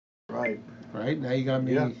right. Right? Now you got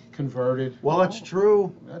me converted. Well, that's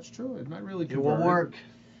true. That's true. It's not really It converted. will work.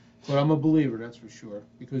 But I'm a believer, that's for sure.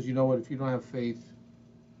 Because you know what? If you don't have faith,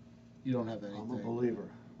 you don't have anything. I'm a believer.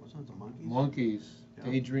 Wasn't it the Monkees? Monkees.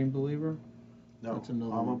 Yeah. Daydream Believer? No, That's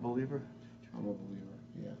another I'm a one. believer. I'm a believer,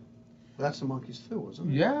 yeah. That's the Monkees too,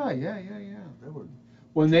 wasn't it? Yeah. They were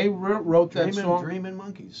When they wrote that song, dreaming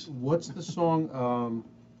monkeys. what's the song?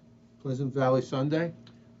 Pleasant Valley Sunday.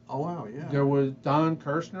 Oh wow, yeah. There was Don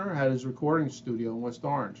Kirshner had his recording studio in West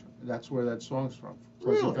Orange. That's where that song's from.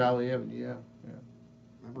 Pleasant Really? Valley Avenue. Yeah.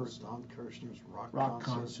 Remember Don Kirshner's Rock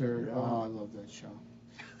concert. Yeah. Oh, I love that show.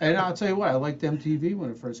 And I'll tell you what, I liked MTV when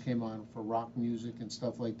it first came on for rock music and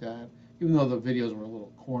stuff like that. Even though the videos were a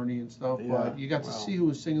little corny and stuff, but you got to see who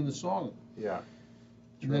was singing the song. Yeah.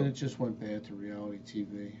 And then it just went bad to reality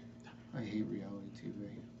TV. I hate reality TV.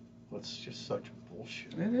 Well, it's just such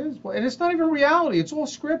bullshit. It is, and it's not even reality. It's all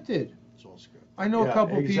scripted. It's all scripted. I know a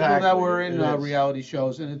couple people that were in reality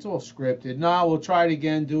shows, and it's all scripted. Nah, we'll try it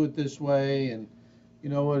again, do it this way, and you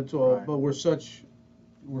know what? It's all. Right. But we're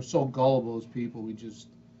so gullible as people. We just.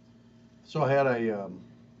 So I had a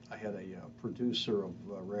producer of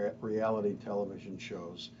reality television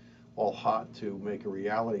shows, all hot to make a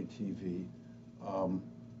reality TV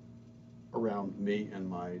around me and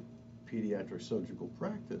my pediatric surgical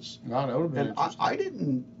practice. No, that would have been interesting. I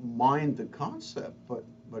didn't mind the concept, but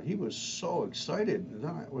he was so excited. And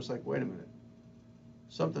then I was like, wait a minute,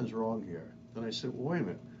 something's wrong here. Then I said, well, wait a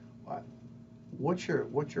minute, what's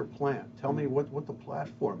your plan? Tell me what the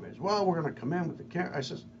platform is. Well, we're going to come in with the camera. I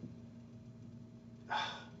says,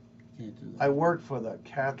 can't do that. I work for the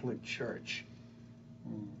Catholic Church.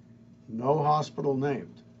 No hospital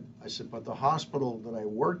named. I said, but the hospital that I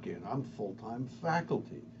work in, I'm full-time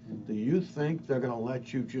faculty. Do you think they're going to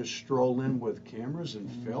let you just stroll in with cameras and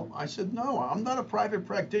film? I said, no, I'm not a private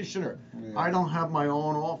practitioner. Yeah. I don't have my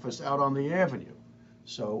own office out on the avenue.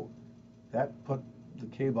 So that put the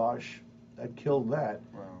kibosh, that killed that.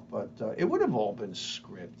 Wow. But it would have all been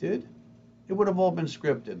scripted. It would have all been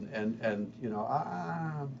scripted, and you know,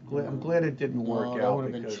 I'm glad it didn't work out. That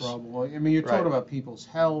would have been trouble. I mean, you're talking about people's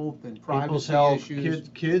health and privacy issues.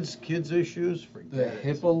 Kids issues. Forget the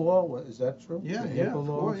HIPAA law, is that true? Yeah, the HIPAA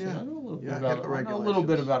law. Yeah. I know a little bit about it. I know a little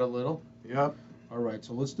bit about it. Yep. All right,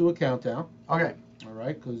 so let's do a countdown. Okay. All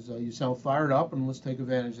right, because you sound fired up, and let's take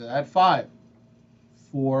advantage of that. 5,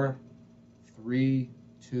 4, 3,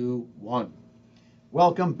 2, 1.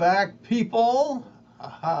 Welcome back, people.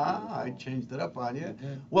 Aha, I changed it up on you.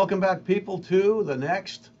 Welcome back, people, to the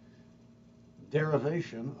next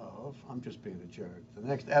derivation of, I'm just being a jerk, the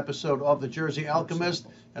next episode of The Jersey Alchemist,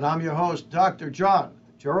 and I'm your host, Dr. John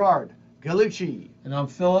Gerard Gallucci. And I'm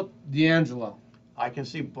Philip D'Angelo. I can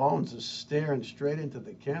see Bones is staring straight into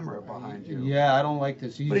the camera behind you. Yeah, I don't like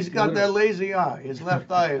this. But he's got that lazy eye. His left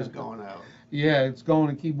eye is going out. Yeah, it's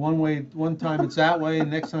going to keep one way. One time it's that way,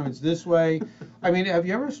 and next time it's this way. I mean, have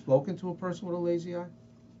you ever spoken to a person with a lazy eye?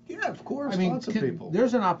 Yeah, of course. I mean, lots of people.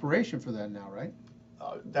 There's an operation for that now, right?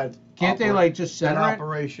 Can't they like just center that it?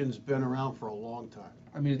 operation's been around for a long time.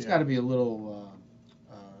 I mean, it's got to be a little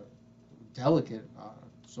delicate,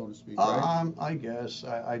 so to speak, right? I guess.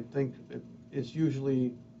 I think it's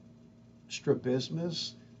usually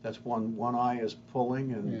strabismus. That's one eye is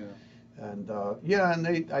pulling, and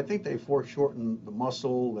I think they foreshorten the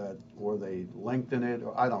muscle or they lengthen it,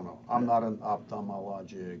 or I don't know. I'm not an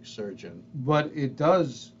ophthalmologic surgeon. But it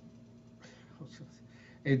does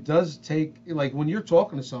take, like when you're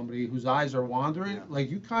talking to somebody whose eyes are wandering,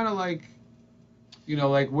 like you kind of like, you know,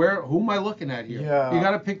 like who am I looking at here? Yeah. You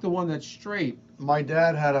got to pick the one that's straight. My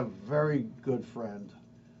dad had a very good friend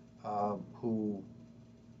who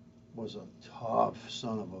was a tough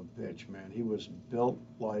son of a bitch, man. He was built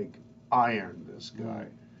like iron, this guy.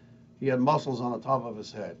 He had muscles on the top of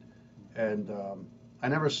his head. And I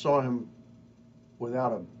never saw him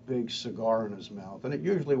without a big cigar in his mouth. And it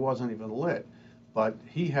usually wasn't even lit. But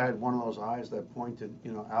he had one of those eyes that pointed,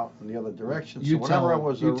 you know, out in the other direction. You tell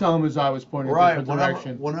him his eye was pointing in a different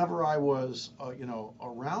direction. Whenever I was, you know,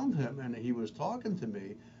 around him and he was talking to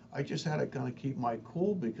me, I just had to kind of keep my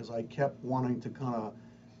cool because I kept wanting to kind of,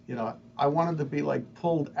 you know, I wanted to be like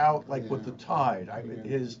pulled out like with the tide.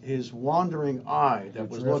 His wandering eye that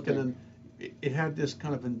was looking, and it had this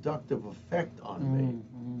kind of inductive effect on me.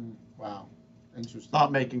 Wow. Interesting.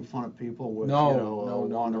 Not making fun of people with a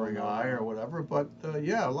wandering eye or whatever, but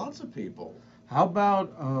yeah, lots of people. How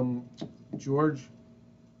about George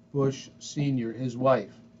Bush Sr., his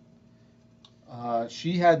wife?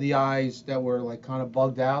 She had the eyes that were like kind of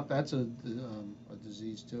bugged out. That's a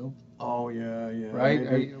disease too. Oh yeah. Right?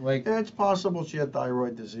 It's possible she had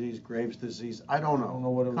thyroid disease, Graves' disease. I don't know.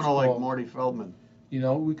 what it was kind of like called. Marty Feldman. You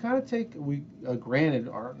know, we kind of take granted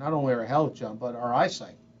our not only our health, John, but our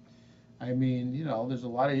eyesight. I mean, you know, there's a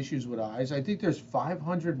lot of issues with eyes. I think there's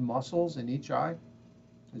 500 muscles in each eye.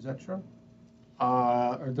 Is that true?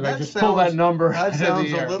 Or did I just pull that number out That of sounds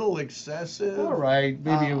the a air? little excessive. All right,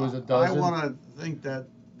 maybe it was a dozen. I want to think that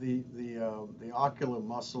the ocular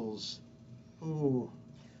muscles, ooh,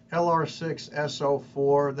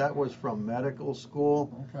 LR6SO4, that was from medical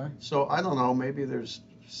school. Okay. So I don't know, maybe there's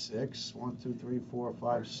six, 1, 2, 3, 4,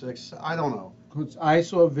 5, 6. I don't know. 'Cause I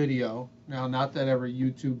saw a video. Now, not that every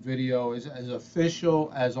YouTube video is as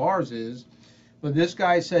official as ours is, but this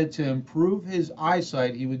guy said to improve his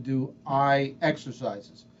eyesight, he would do eye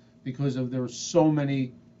exercises because of there were so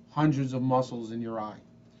many hundreds of muscles in your eye.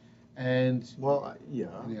 And Well, yeah.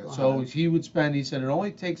 so he would spend, he said, it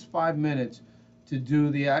only takes 5 minutes to do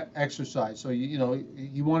the exercise. So, you know,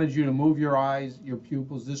 he wanted you to move your eyes, your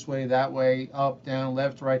pupils this way, that way, up, down,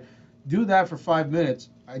 left, right. Do that for 5 minutes.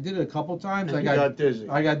 I did it a couple times. I got dizzy.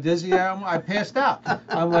 I got dizzy. I passed out.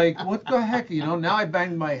 I'm like, what the heck? You know, now I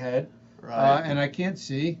banged my head. Right. And I can't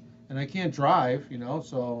see, and I can't drive, you know,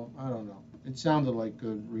 so I don't know. It sounded like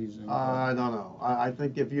good reason. I don't know. I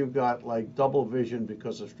think if you've got like double vision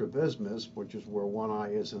because of strabismus, which is where one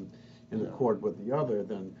eye isn't in accord with the other,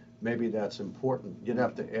 then maybe that's important. You'd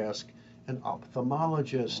have to ask an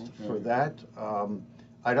ophthalmologist for that.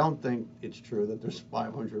 I don't think it's true that there's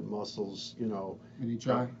 500 muscles, you know. In each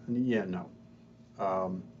eye? Yeah, no.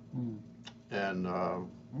 And I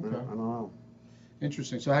don't know.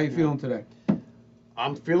 Interesting. So how you feeling today?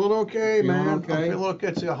 I'm feeling okay, Feeling man. okay? I'm feeling okay.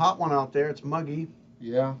 It's a hot one out there. It's muggy.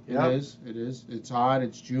 Yeah, Yep. it is. It is. It's hot.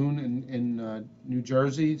 It's June in New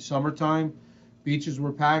Jersey, summertime. Beaches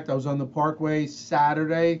were packed. I was on the Parkway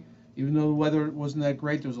Saturday. Even though the weather wasn't that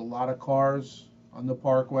great, there was a lot of cars on the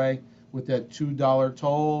Parkway with that $2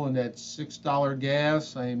 toll and that $6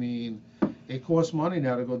 gas. I mean, it costs money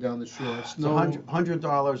now to go down the shore. It's It's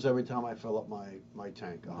 $100 every time I fill up my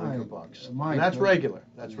tank. $100. My And that's God. regular.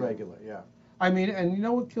 That's Yeah. regular. Yeah. I mean, and you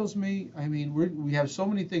know what kills me? I mean, we have so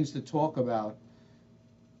many things to talk about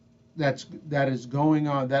that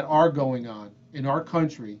are going on in our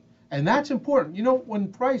country, and that's important. You know,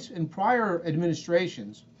 when in prior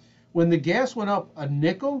administrations, when the gas went up a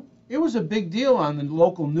nickel, it was a big deal on the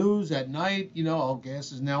local news at night. You know, oh,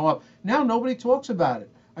 gas is now up. Now nobody talks about it.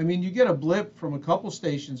 I mean, you get a blip from a couple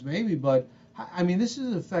stations maybe, but I mean, this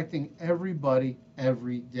is affecting everybody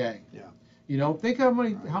every day. Yeah. You know, think how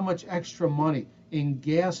much extra money in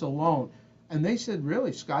gas alone. And they said,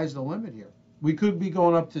 really, sky's the limit here. We could be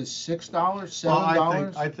going up to $6, $7.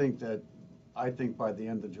 Well, I think by the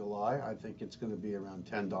end of July, I think it's going to be around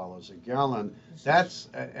 $10 a gallon.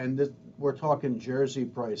 We're talking Jersey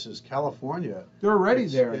prices. California, They're already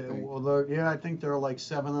there, I think. Well, I think they're like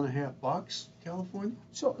 $7.50. California.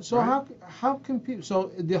 So Right. how can people?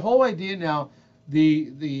 So the whole idea now,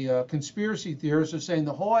 the conspiracy theorists are saying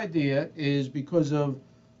the whole idea is because of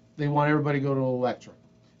they want everybody to go to electric.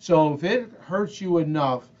 So if it hurts you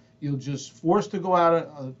enough, you'll just forced to go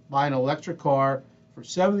out and buy an electric car for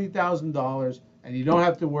 $70,000, and you don't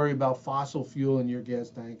have to worry about fossil fuel in your gas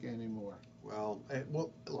tank anymore. Well,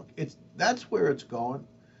 look, that's where it's going,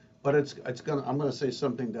 but I'm gonna say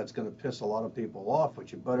something that's gonna piss a lot of people off.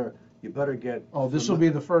 But you better get. Oh, this will be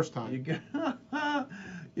the first time. You get,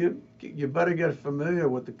 you better get familiar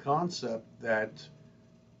with the concept that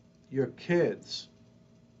your kids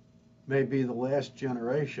may be the last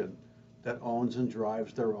generation that owns and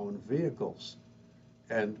drives their own vehicles,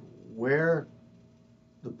 and where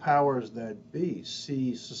the powers that be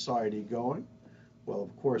see society going. Well,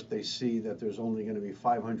 of course, they see that there's only going to be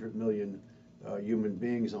 500 million human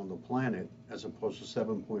beings on the planet as opposed to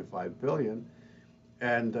 7.5 billion.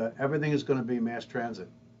 And everything is going to be mass transit,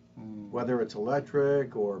 whether it's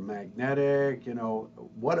electric or magnetic, you know,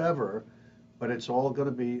 whatever, but it's all going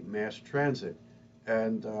to be mass transit.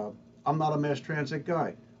 And I'm not a mass transit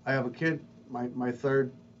guy. I have a kid, my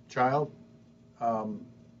third child.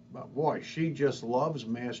 But boy, she just loves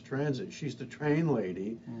mass transit. She's the train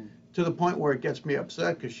lady to the point where it gets me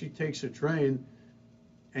upset because she takes a train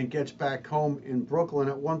and gets back home in Brooklyn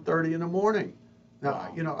at 1:30 in the morning. Now,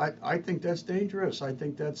 Wow. you know, I think that's dangerous. I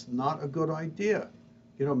think that's not a good idea.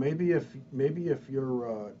 You know, maybe if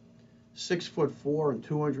you're 6'4" and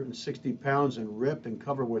 260 pounds and ripped and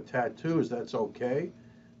covered with tattoos, that's okay.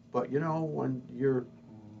 But you know, when you're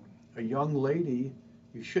a young lady,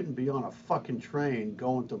 you shouldn't be on a fucking train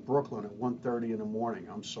going to Brooklyn at 1:30 in the morning.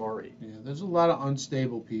 I'm sorry. Yeah, there's a lot of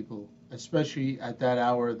unstable people, especially at that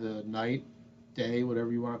hour of the night, day,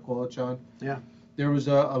 whatever you want to call it, John. Yeah. There was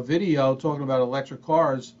a video talking about electric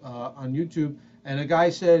cars on YouTube, and a guy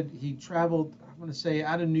said he traveled, I'm going to say,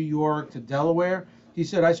 out of New York to Delaware, He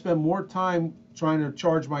said, I spent more time trying to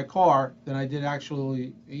charge my car than I did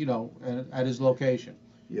actually, at his location.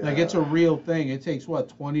 Yeah. Like, it's a real thing. It takes, what,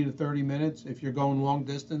 20 to 30 minutes if you're going long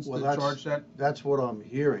distance Well, to charge that? That's what I'm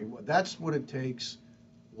hearing. That's what it takes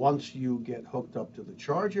once you get hooked up to the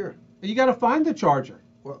charger. You got to find the charger.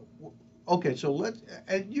 Well, okay, so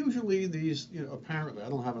and usually these, apparently, I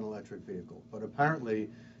don't have an electric vehicle, but apparently,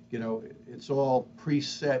 it's all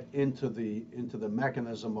preset into the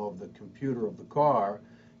mechanism of the computer of the car.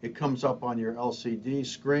 It comes up on your LCD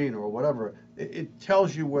screen or whatever. It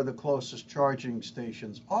tells you where the closest charging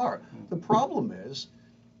stations are. The problem is,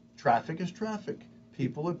 traffic is traffic.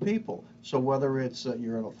 People are people. So whether it's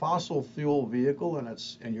you're in a fossil fuel vehicle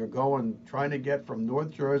and you're trying to get from North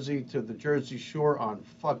Jersey to the Jersey Shore on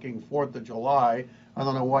fucking 4th of July, I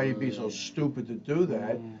don't know why you'd be so stupid to do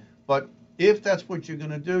that. But if that's what you're going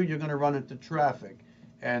to do, you're going to run into traffic.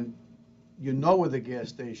 And you know where the gas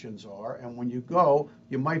stations are, and when you go,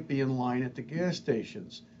 you might be in line at the gas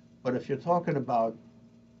stations. But if you're talking about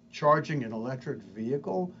charging an electric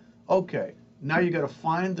vehicle, okay, now you got to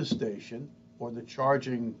find the station or the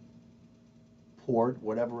charging port,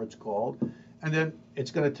 whatever it's called, and then it's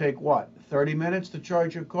going to take, what, 30 minutes to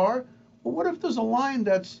charge your car? Well, what if there's a line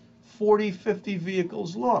that's 40, 50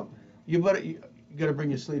 vehicles long? You got to bring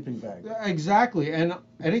your sleeping bag. Exactly, and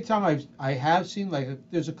anytime I have seen, like,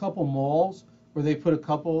 there's a couple malls where they put a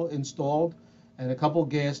couple installed and a couple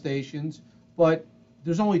gas stations, but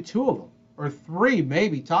there's only 2 of them, or 3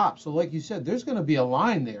 maybe tops. So like you said, there's going to be a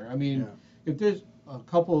line there. I mean, if there's a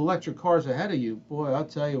couple electric cars ahead of you, boy, I'll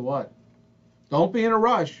tell you what, don't be in a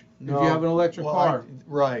rush if you have an electric car.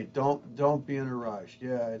 Right, don't be in a rush.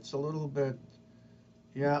 Yeah, it's a little bit.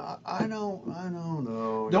 Yeah, I don't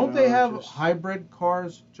know. Don't they have hybrid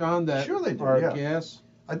cars, John, that Sure they do, are yeah. gas?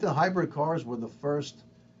 I think hybrid cars were the first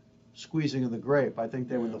squeezing of the grape. I think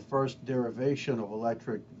they were the first derivation of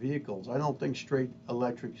electric vehicles. I don't think straight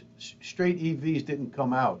EVs didn't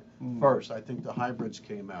come out first. I think the hybrids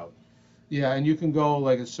came out. Yeah, and you can go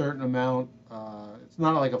like a certain amount. It's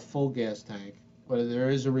not like a full gas tank, but there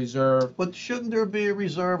is a reserve. But shouldn't there be a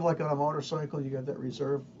reserve, like on a motorcycle? You got that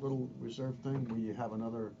little reserve thing where you have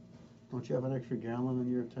don't you have an extra gallon in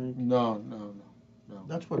your tank? No.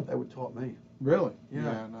 That's what they taught me. Really?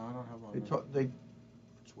 Yeah. No, I don't have one.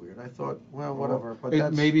 It's weird. I thought, well, whatever.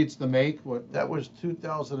 But maybe it's the make. What? That was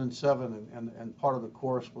 2007, and part of the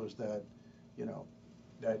course was that,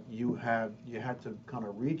 that you had to kind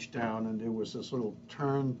of reach down, and there was this little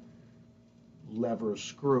turn lever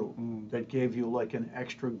screw that gave you like an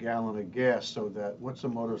extra gallon of gas, so that, what's a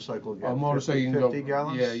motorcycle gas? A motorcycle, 50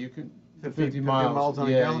 gallons? Yeah, you can. 50 miles on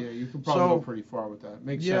a gallon? Yeah, you can probably go pretty far with that.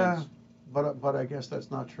 Makes sense. But I guess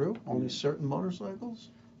that's not true. Only certain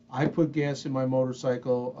motorcycles? I put gas in my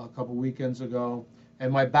motorcycle a couple weekends ago,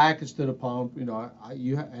 and my back is to the pump.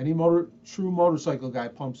 Any true motorcycle guy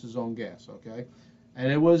pumps his own gas, okay?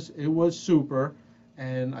 And it was super,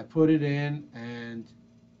 and I put it in, and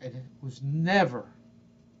it was never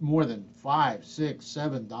more than $5,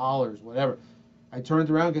 $6, $7, whatever. I turned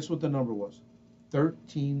around. Guess what the number was?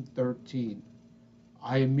 1313.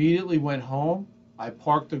 I immediately went home. I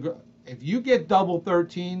parked if you get double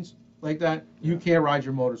 13s like that, you can't ride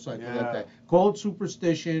your motorcycle like that. Call it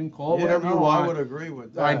superstition, call it whatever you want. I would agree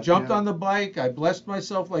with that. I jumped on the bike, I blessed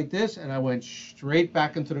myself like this, and I went straight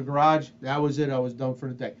back into the garage. That was it. I was done for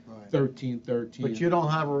the day. Right. 1313. But you don't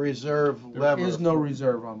have a reserve lever. There is no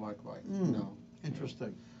reserve on my bike. No.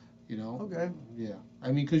 Interesting. Okay. Yeah. I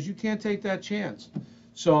mean, because you can't take that chance.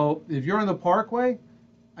 So if you're on the parkway,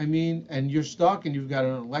 and you're stuck and you've got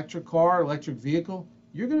an electric car, electric vehicle,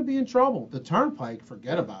 you're going to be in trouble. The turnpike,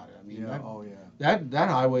 forget about it. That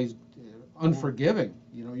highway's unforgiving.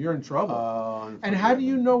 You're in trouble. And how do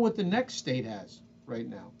you know what the next state has right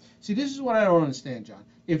now? See, this is what I don't understand, John.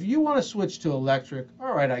 If you want to switch to electric,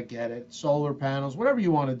 all right, I get it. Solar panels, whatever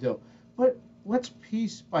you want to do. But let's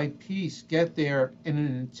piece by piece get there in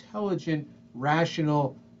an intelligent,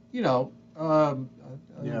 rational,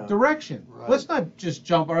 direction. Right. Let's not just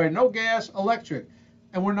jump, all right, no gas, electric.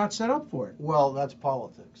 And we're not set up for it. Well, that's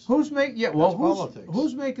politics. Who's making politics.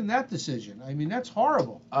 Who's making that decision? That's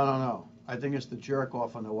horrible. I don't know. I think it's the jerk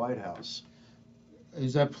off in the White House.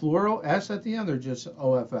 Is that plural S at the end or just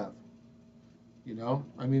OFF?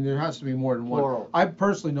 There has to be more than Plural. one. I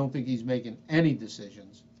personally don't think he's making any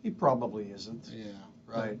decisions. He probably isn't. Yeah.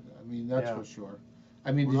 Right. That's for sure.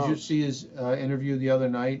 Did you see his interview the other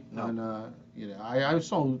night? No. I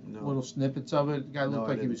saw little snippets of it. The guy looked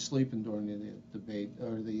like he didn't. was sleeping during the debate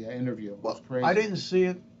or the interview. It was crazy. I didn't see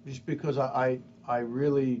it just because I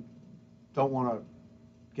really don't want to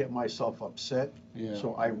get myself upset. Yeah.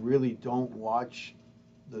 So I really don't watch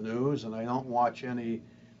the news, and I don't watch any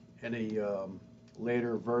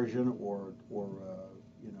later version or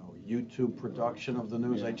YouTube production of the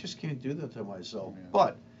news. Yeah. I just can't do that to myself. Yeah.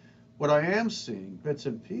 But what I am seeing, bits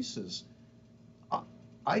and pieces,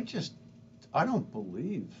 I don't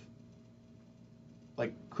believe.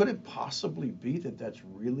 Like, could it possibly be that that's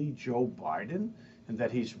really Joe Biden, and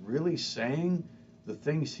that he's really saying the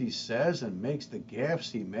things he says and makes the gaffes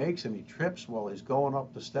he makes, and he trips while he's going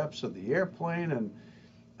up the steps of the airplane? And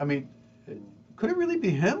I mean, could it really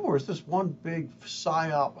be him, or is this one big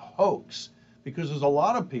psyop hoax? Because there's a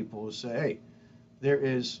lot of people who say, hey, there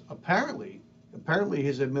is apparently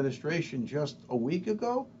his administration just a week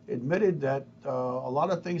ago admitted that a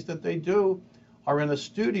lot of things that they do are in a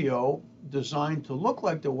studio designed to look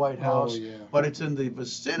like the White House, yeah. but it's in the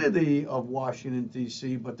vicinity of Washington,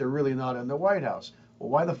 D.C., but they're really not in the White House. Well,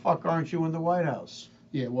 why the fuck aren't you in the White House?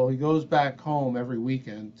 Yeah, well, he goes back home every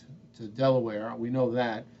weekend to Delaware. We know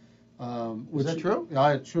that. Is that true?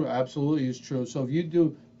 Yeah, true. Absolutely is true. So if you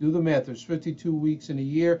do the math, there's 52 weeks in a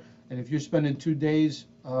year, and if you're spending 2 days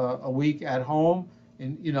a week at home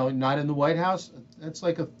and not in the White House, that's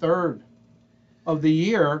like a third of the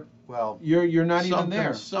year. Well, you're not even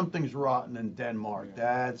there. Something's rotten in Denmark,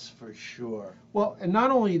 that's for sure. Well, and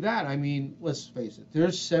not only that, I mean, let's face it,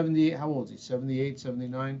 there's 78, how old is he, 78,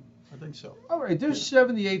 79? I think so. All right, there's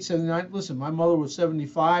 78, 79. Listen, my mother was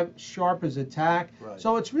 75, sharp as a tack. Right.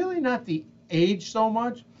 So it's really not the age so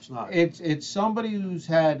much. It's not. It's somebody who's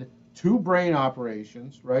had 2 brain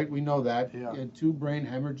operations, right? We know that. Yeah. He had 2 brain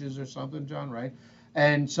hemorrhages or something, John, right?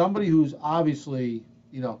 And somebody who's obviously,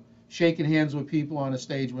 shaking hands with people on a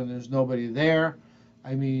stage when there's nobody there.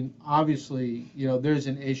 I mean, obviously, there's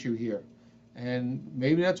an issue here. And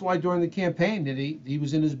maybe that's why during the campaign that he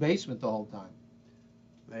was in his basement the whole time.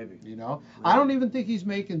 Maybe. I don't even think he's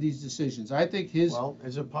making these decisions. I think his... Well,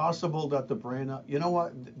 is it possible that the brain... You know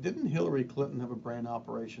what? Didn't Hillary Clinton have a brain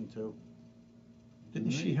operation too?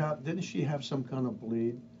 Didn't she have some kind of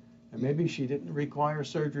bleed? And maybe she didn't require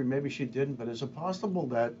surgery, maybe she didn't, but is it possible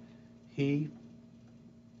that he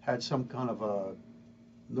had some kind of a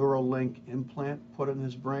Neuralink implant put in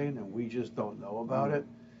his brain and we just don't know about it?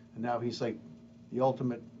 And now he's like the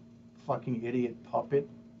ultimate fucking idiot puppet.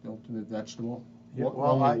 The ultimate vegetable. Yeah,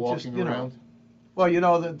 Only walking around.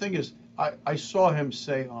 Well, the thing is, I saw him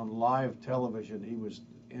say on live television, he was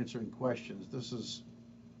answering questions. This is,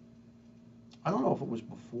 I don't know if it was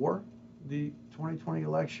before the 2020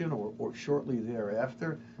 election or shortly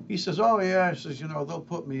thereafter. He says, oh yeah, he says, they'll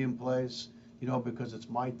put me in place, because it's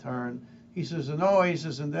my turn. He says,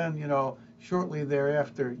 and then, shortly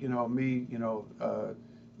thereafter, me,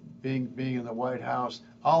 being in the White House,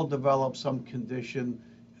 I'll develop some condition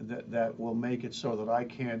that will make it so that I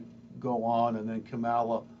can't go on, and then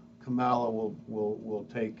Kamala will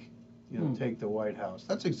take, take the White House.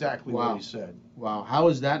 That's exactly what he said. Wow, how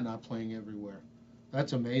is that not playing everywhere?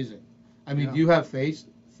 That's amazing. I mean, Yeah. do you have faith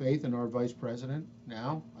in our vice president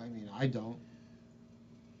now? I mean, I don't.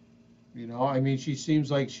 I mean, she seems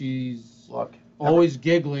like she's always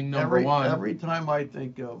giggling, number one. Every time I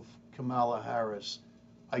think of Kamala Harris,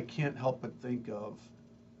 I can't help but think of,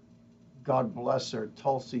 God bless her,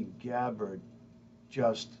 Tulsi Gabbard.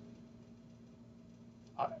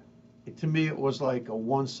 To me, it was like a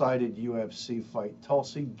one-sided UFC fight.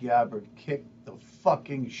 Tulsi Gabbard kicked the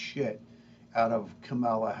fucking shit out of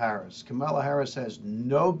Kamala Harris. Kamala Harris has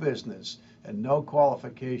no business and no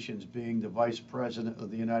qualifications being the vice president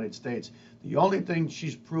of the United States. The only thing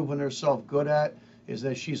she's proven herself good at is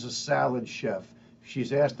that she's a salad chef.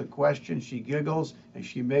 She's asked a question, she giggles, and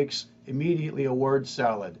she makes immediately a word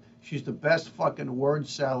salad. She's the best fucking word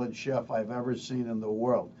salad chef I've ever seen in the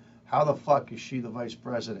world. How the fuck is she the vice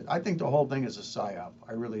president? I think the whole thing is a psyop.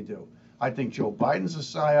 I really do. I think Joe Biden's a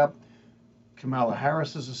psyop. Kamala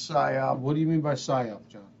Harris is a psyop. What do you mean by psyop,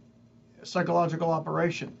 John? A psychological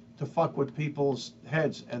operation to fuck with people's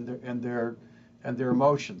heads and their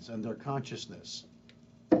emotions and their consciousness.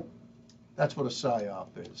 That's what a psyop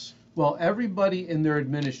is. Well, everybody in their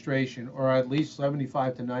administration, or at least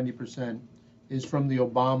 75 to 90%, is from the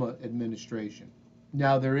Obama administration.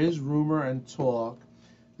 Now, there is rumor and talk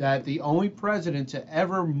that the only president to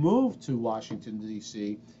ever move to Washington,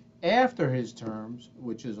 D.C. after his terms,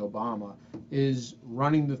 which is Obama, is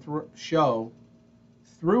running the show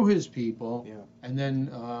through his people. Yeah. And then,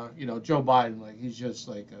 Joe Biden, he's just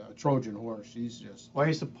like a Trojan horse. He's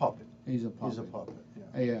a puppet. He's a puppet. He's a puppet,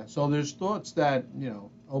 yeah. Yeah. So there's thoughts that,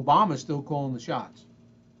 Obama's still calling the shots.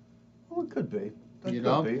 Well, it could be. That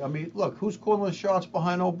could be. I mean, look, who's calling the shots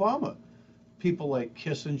behind Obama? People like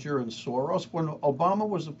Kissinger and Soros. When Obama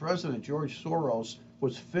was the president, George Soros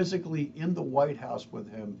was physically in the White House with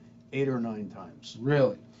him 8 or 9 times.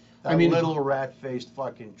 Really? That little rat-faced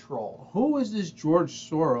fucking troll. Who is this George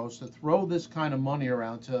Soros to throw this kind of money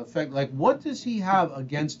around to affect? Like, what does he have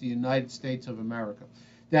against the United States of America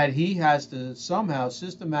that he has to somehow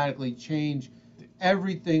systematically change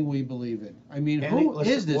everything we believe in? I mean, who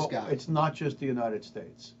is this guy? It's not just the United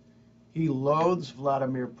States. He loathes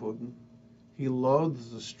Vladimir Putin. He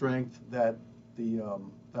loathes the strength that the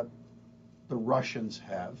Russians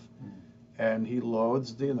have, and he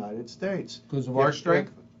loathes the United States Because of our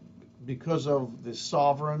strength? Because of the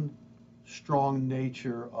sovereign, strong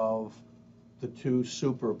nature of the two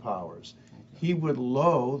superpowers. He would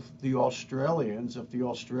loathe the Australians if the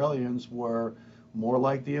Australians were more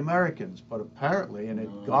like the Americans. But apparently, and it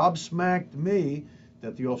gobsmacked me,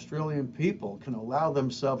 that the Australian people can allow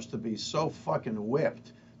themselves to be so fucking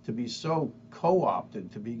whipped, to be so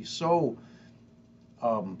co-opted, to be so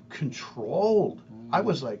controlled. I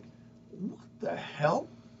was like, what the hell?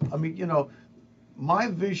 I mean, my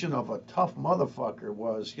vision of a tough motherfucker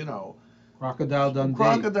was, Crocodile Dundee.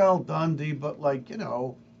 Crocodile Dundee, but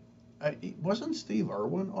wasn't Steve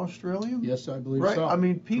Irwin Australian? Yes, I believe right? so. I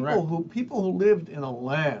mean, people who lived in a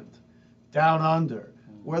land down under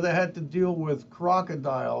where they had to deal with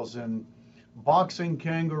crocodiles and boxing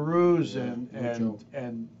kangaroos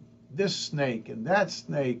and this snake and that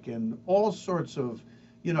snake and all sorts of,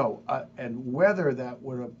 and weather that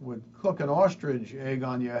would cook an ostrich egg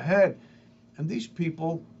on your head. And these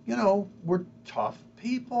people, were tough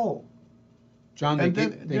people. John, they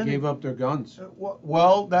gave up their guns.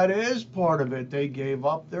 Well, that is part of it. They gave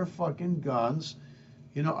up their fucking guns.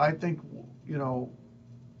 I think,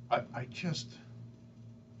 I just,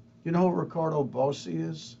 who Ricardo Bossi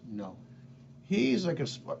is? No. He's like a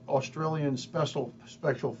Australian special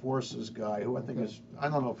forces guy who I think is, I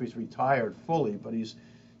don't know if he's retired fully, but he's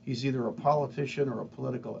either a politician or a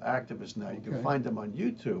political activist now. You can find him on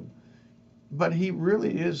YouTube. But he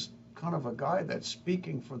really is kind of a guy that's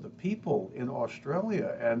speaking for the people in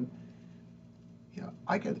Australia. And,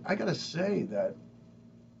 I got to say that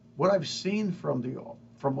what I've seen from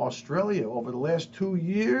Australia over the last 2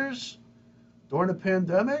 years during the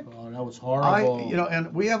pandemic. Oh, that was horrible.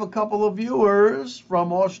 And we have a couple of viewers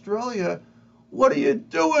from Australia. What are you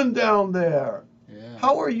doing down there? Yeah.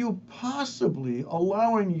 How are you possibly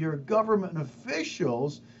allowing your government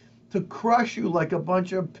officials to crush you like a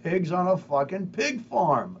bunch of pigs on a fucking pig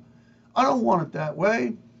farm? I don't want it that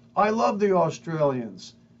way. I love the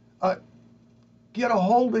Australians. Get a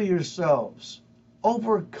hold of yourselves.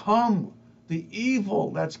 Overcome the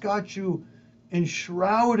evil that's got you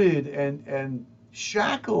enshrouded and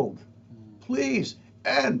shackled. Please.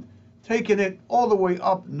 And taking it all the way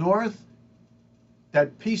up north,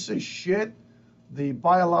 that piece of shit, the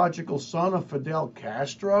biological son of Fidel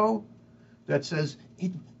Castro, that says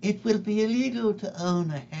it will be illegal to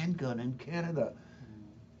own a handgun in Canada.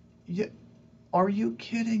 Are you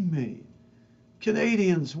kidding me?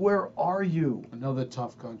 Canadians, where are you? Another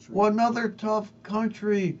tough country. Well, another tough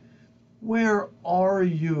country. Where are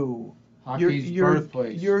you? Hockey's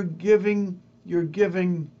birthplace. You're giving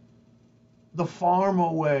the farm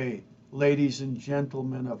away, ladies and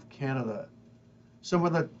gentlemen of Canada. Some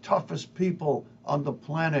of the toughest people on the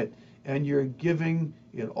planet, and you're giving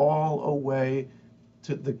it all away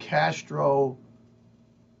to the Castro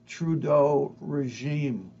Trudeau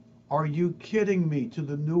regime. Are you kidding me? To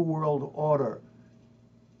the New World Order.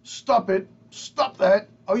 Stop it. Stop that.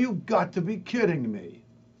 Oh, you got to be kidding me.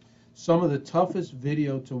 Some of the toughest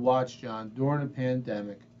video to watch, John, during the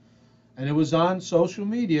pandemic. And it was on social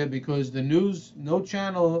media because the news, no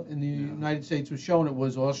channel in the United States was showing it,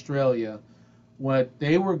 was Australia. What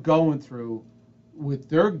they were going through with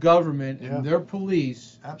their government and their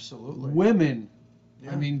police. Absolutely. Women,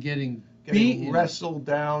 I mean, getting beaten, wrestled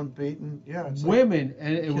down, beaten. Yeah, it's women,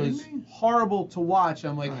 and it was horrible to watch.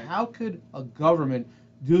 I'm like, how could a government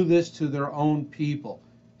do this to their own people?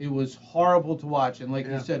 It was horrible to watch, and like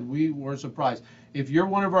you said, we were surprised. If you're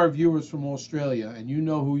one of our viewers from Australia and you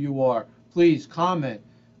know who you are, please comment.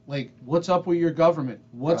 Like, what's up with your government?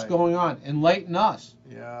 What's going on? Enlighten us.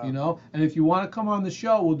 Yeah. And if you want to come on the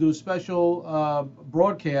show, we'll do a special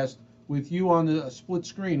broadcast with you on the split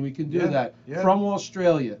screen. We can do that from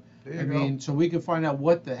Australia. I mean, so we can find out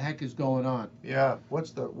what the heck is going on. Yeah,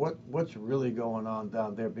 what's really going on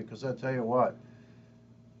down there? Because I tell you what,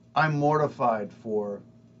 I'm mortified for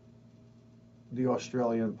the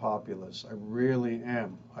Australian populace. I really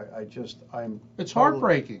am. It's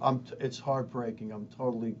heartbreaking. It's heartbreaking. I'm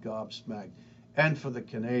totally gobsmacked, and for the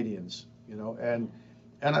Canadians, and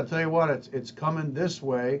I tell you what, it's coming this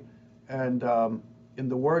way, and in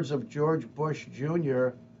the words of George Bush Jr.,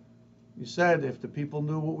 You said if the people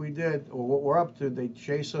knew what we did or what we're up to, they'd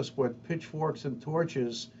chase us with pitchforks and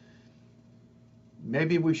torches.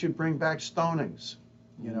 Maybe we should bring back stonings.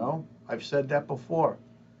 You know, I've said that before.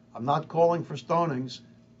 I'm not calling for stonings,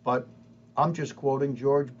 but I'm just quoting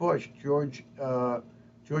George Bush, George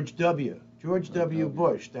W.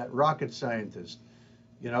 Bush, that rocket scientist.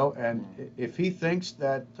 You know, and if he thinks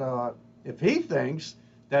that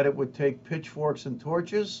it would take pitchforks and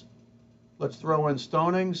torches, let's throw in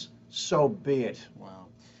stonings. So be it. Wow.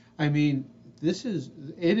 I mean, it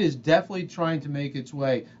is definitely trying to make its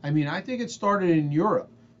way. I mean, I think it started in Europe.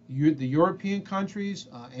 The European countries,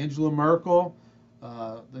 Angela Merkel,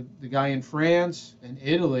 the guy in France and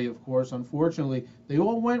Italy, of course, unfortunately, they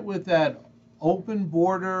all went with that open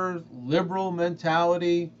border, liberal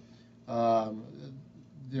mentality.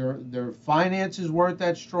 Their finances weren't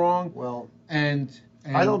that strong. Well, and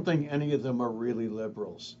I don't think any of them are really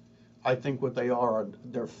liberals. I think what they are,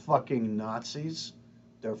 they're fucking Nazis.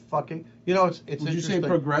 They're fucking. You know, it's Would you say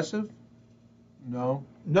progressive? No.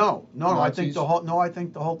 No. I think Nazis? I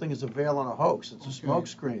think the whole thing is a veil and a hoax. It's a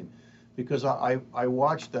smokescreen. Because I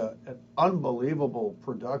watched an unbelievable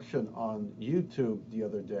production on YouTube the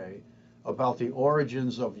other day about the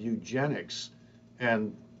origins of eugenics,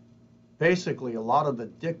 and basically a lot of the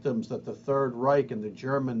dictums that the Third Reich and the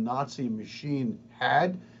German Nazi machine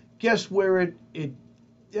had. Guess where it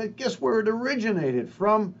originated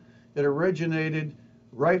from? It originated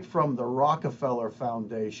right from the Rockefeller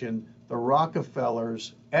Foundation, the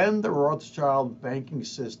Rockefellers, and the Rothschild banking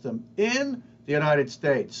system in the United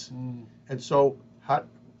States. And so,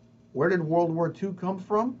 where did World War II come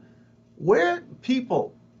from?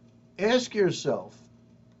 People, ask yourself,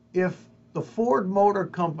 if the Ford Motor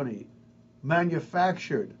Company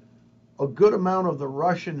manufactured a good amount of the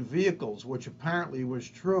Russian vehicles, which apparently was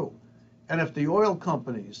true, and if the oil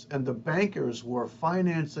companies and the bankers were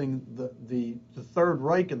financing the Third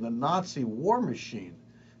Reich and the Nazi war machine,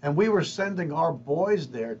 and we were sending our boys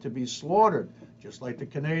there to be slaughtered, just like the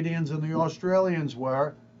Canadians and the Australians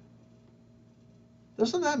were,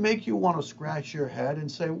 doesn't that make you want to scratch your head and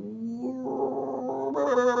say,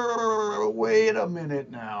 wait a minute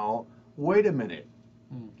now, wait a minute.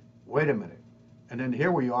 And then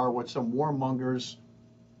here we are with some warmongers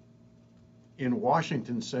in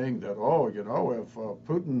Washington saying that, oh, you know, if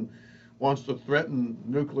Putin wants to threaten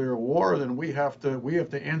nuclear war, then we have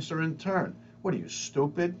to answer in turn. What are you,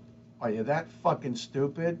 stupid? Are you that fucking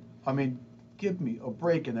stupid? I mean, give me a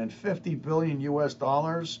break. And then 50 billion US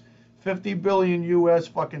dollars, 50 billion US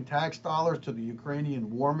fucking tax dollars to the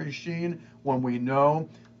Ukrainian war machine when we know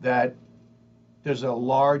that there's a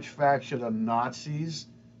large faction of Nazis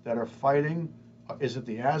that are fighting. Is it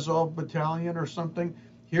the Azov battalion or something?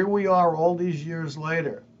 Here we are all these years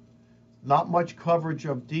later. Not much coverage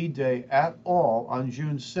of D-Day at all on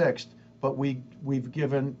June 6th, but we've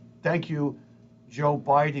given, thank you, Joe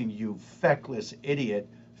Biden, you feckless idiot,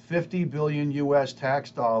 50 billion US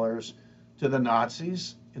tax dollars to the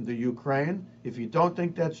Nazis in the Ukraine. If you don't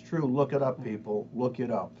think that's true, look it up, people. Look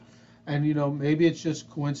it up. And, you know, maybe it's just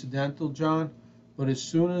coincidental, John, but as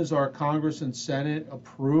soon as our Congress and Senate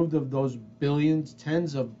approved of those billions,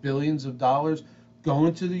 tens of billions of dollars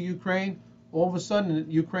going to the Ukraine, all of a sudden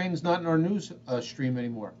Ukraine is not in our news stream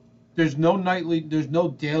anymore. There's no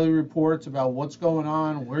daily reports about what's going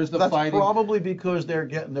on, where's the fighting. That's probably because they're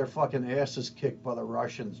getting their fucking asses kicked by the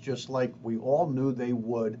Russians, just like we all knew they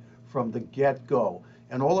would from the get-go.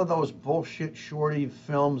 And all of those bullshit shorty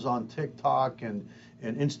films on TikTok and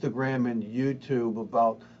Instagram and YouTube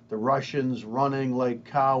about the Russians running like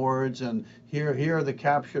cowards, and here are the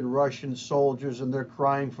captured Russian soldiers and they're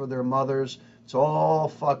crying for their mothers. It's all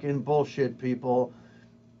fucking bullshit, people.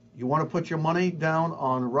 You want to put your money down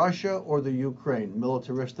on Russia or the Ukraine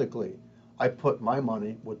militaristically? I put my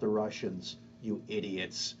money with the Russians. You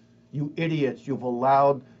idiots. You idiots. You've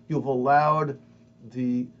allowed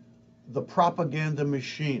the propaganda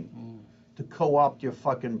machine to co-opt your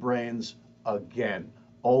fucking brains again,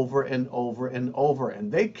 over and over and over.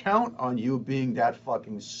 And they count on you being that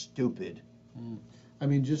fucking stupid. I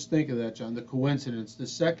mean, just think of that, John. The coincidence. The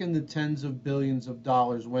second the tens of billions of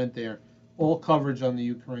dollars went there, all coverage on the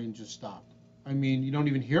Ukraine just stopped. I mean, you don't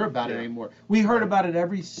even hear about it anymore. We heard about it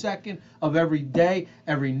every second of every day,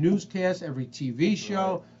 every newscast, every TV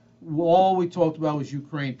show. Right. All we talked about was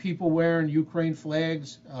Ukraine. People wearing Ukraine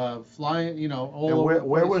flags, flying, you know, all over. And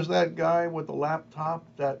where was that guy with the laptop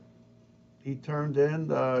that he turned in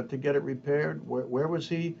to get it repaired? Where was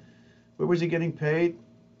he? Where was he getting paid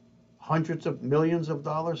hundreds of millions of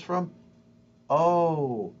dollars from?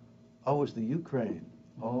 Oh, it was the Ukraine.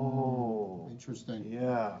 Oh, interesting.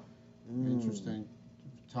 Yeah. Interesting.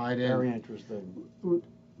 Tied in. Very interesting.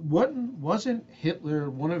 Wasn't Hitler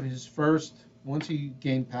one of his first, once he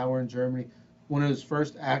gained power in Germany, one of his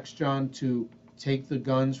first acts, John, to take the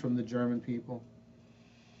guns from the German people?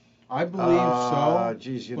 I believe so,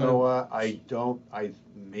 Geez, you know but what?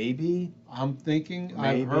 Maybe, I'm thinking,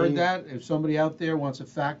 I've heard maybe. that. If somebody out there wants to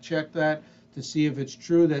fact check that to see if it's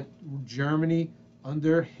true that Germany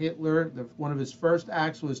under Hitler, one of his first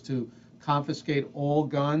acts was to confiscate all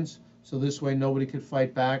guns, so this way nobody could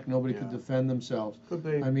fight back, nobody could Yeah. defend themselves. Could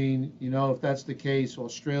be. I mean, if that's the case,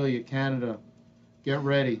 Australia, Canada, get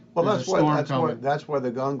ready. Well, There's a storm coming. that's why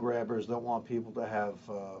the gun grabbers don't want people to have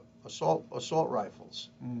assault rifles.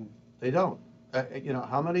 Mm. They don't.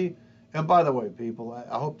 How many? And by the way, people,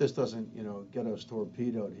 I hope this doesn't get us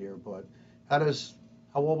torpedoed here. But how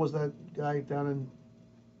old was that guy down in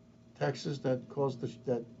Texas that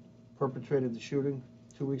that perpetrated the shooting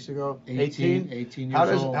 2 weeks ago? 18 How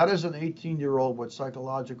years old. does an 18-year-old with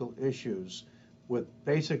psychological issues, with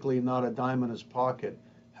basically not a dime in his pocket,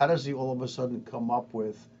 how does he all of a sudden come up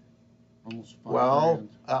with? Almost Well,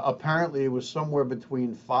 $5,000. apparently it was somewhere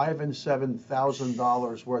between $5,000 and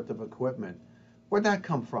 $7,000 worth of equipment. Where'd that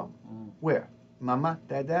come from? Where? Mama?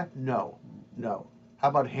 Dada? No. No. How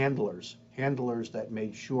about handlers? Handlers that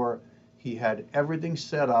made sure he had everything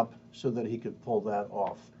set up so that he could pull that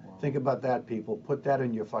off. Wow. Think about that, people. Put that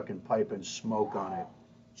in your fucking pipe and smoke on it.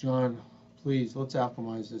 John, please, let's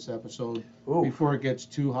alchemize this episode Oof. before it gets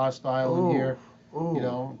too hostile in Ooh. here.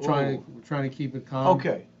 Ooh. We're trying to keep it calm.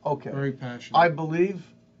 Okay. Very passionate. I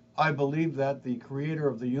believe that the creator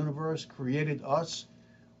of the universe created us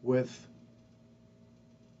with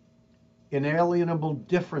inalienable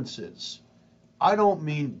differences. I don't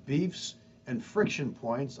mean beefs and friction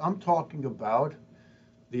points. I'm talking about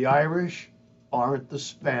the Irish aren't the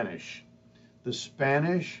Spanish. The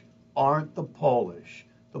Spanish aren't the Polish.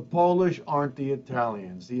 The Polish aren't the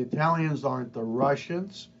Italians. The Italians aren't the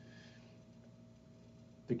Russians.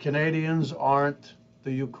 The Canadians aren't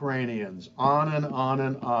the Ukrainians. On and on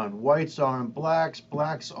and on. Whites aren't blacks.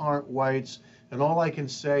 Blacks aren't whites. And all I can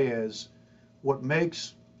say is what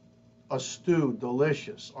makes a stew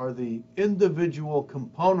delicious are the individual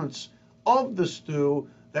components of the stew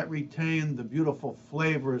that retain the beautiful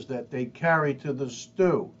flavors that they carry to the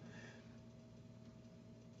stew.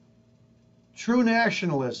 True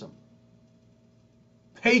nationalism,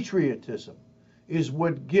 patriotism, is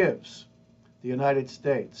what gives the United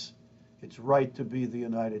States its right to be the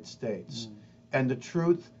United States. And the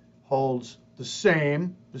truth holds the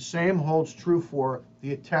same. The same holds true for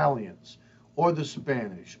the Italians, or the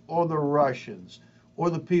Spanish, or the Russians,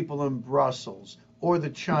 or the people in Brussels, or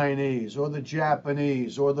the Chinese, or the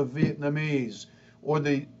Japanese, or the Vietnamese, or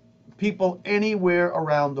the people anywhere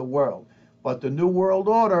around the world. But the New World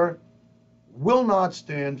Order will not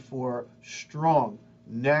stand for strong,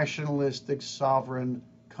 nationalistic, sovereign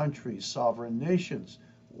countries, sovereign nations.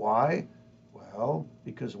 Why? Well,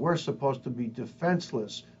 because we're supposed to be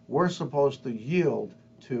defenseless. We're supposed to yield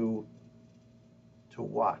to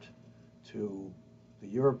what? To the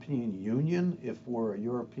European Union, if we're a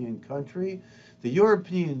European country. The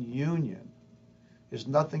European Union is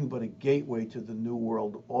nothing but a gateway to the New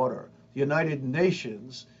World Order. The United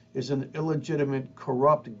Nations is an illegitimate,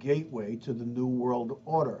 corrupt gateway to the New World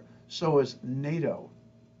Order. So is NATO.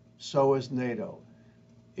 So is NATO.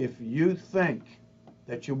 If you think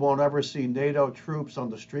that you won't ever see NATO troops on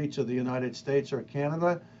the streets of the United States or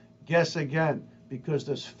Canada, guess again, because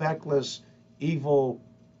this feckless, evil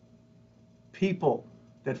people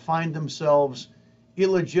that find themselves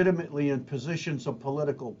illegitimately in positions of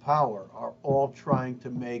political power are all trying to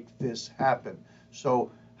make this happen.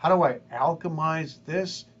 So how do I alchemize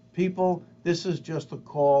this? People, this is just a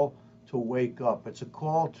call to wake up. It's a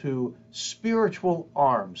call to spiritual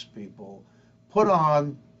arms, people. Put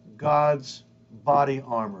on God's body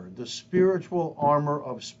armor, the spiritual armor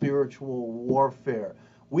of spiritual warfare.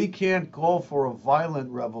 We can't call for a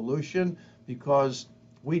violent revolution because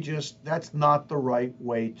that's not the right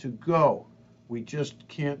way to go. We just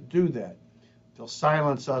can't do that. They'll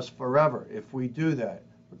silence us forever if we do that.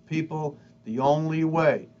 But people, the only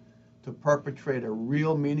way to perpetrate a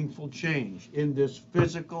real meaningful change in this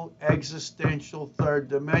physical, existential third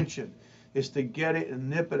dimension is to get it and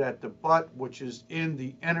nip it at the butt, which is in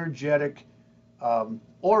the energetic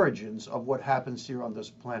origins of what happens here on this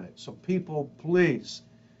planet. So people, please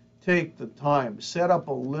take the time, set up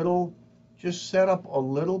a little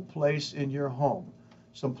place in your home,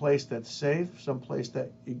 someplace that's safe, someplace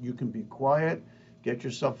that you can be quiet. Get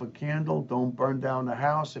yourself a candle. Don't burn down the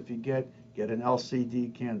house. If you get an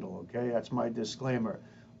LCD candle, okay? That's my disclaimer.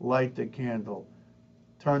 Light the candle.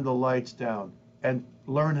 Turn the lights down and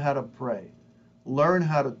learn how to pray. Learn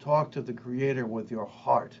how to talk to the Creator with your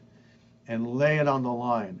heart and lay it on the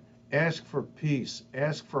line. Ask for peace.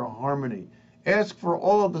 Ask for harmony. Ask for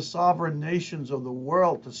all of the sovereign nations of the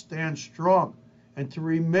world to stand strong and to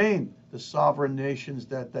remain the sovereign nations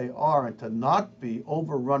that they are, and to not be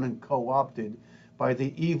overrun and co-opted by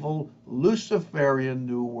the evil Luciferian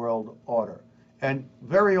New World Order. And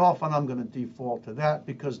very often I'm going to default to that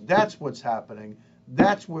because that's what's happening.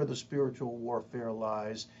 That's where the spiritual warfare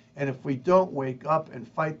lies. And if we don't wake up and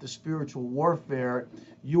fight the spiritual warfare,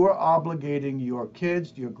 you are obligating your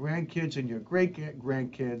kids, your grandkids, and your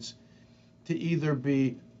great-grandkids to either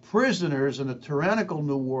be prisoners in a tyrannical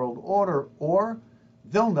New World Order, or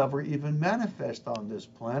they'll never even manifest on this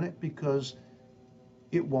planet because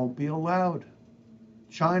it won't be allowed.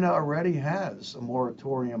 China already has a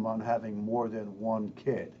moratorium on having more than one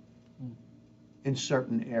kid in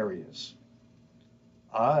certain areas.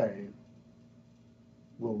 I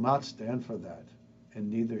will not stand for that,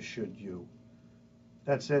 and neither should you.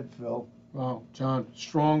 That's it, Phil. Wow, John,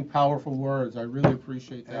 strong, powerful words. I really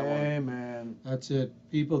appreciate that one. Amen. That's it.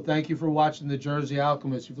 People, thank you for watching The Jersey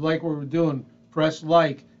Alchemist. If you like what we're doing, press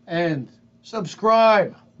like and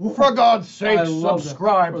subscribe. For God's sake,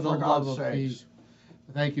 subscribe. For the for love God's of sake. peace.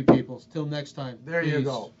 Thank you, people. Till next time. There you Peace.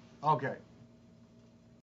 go. Okay.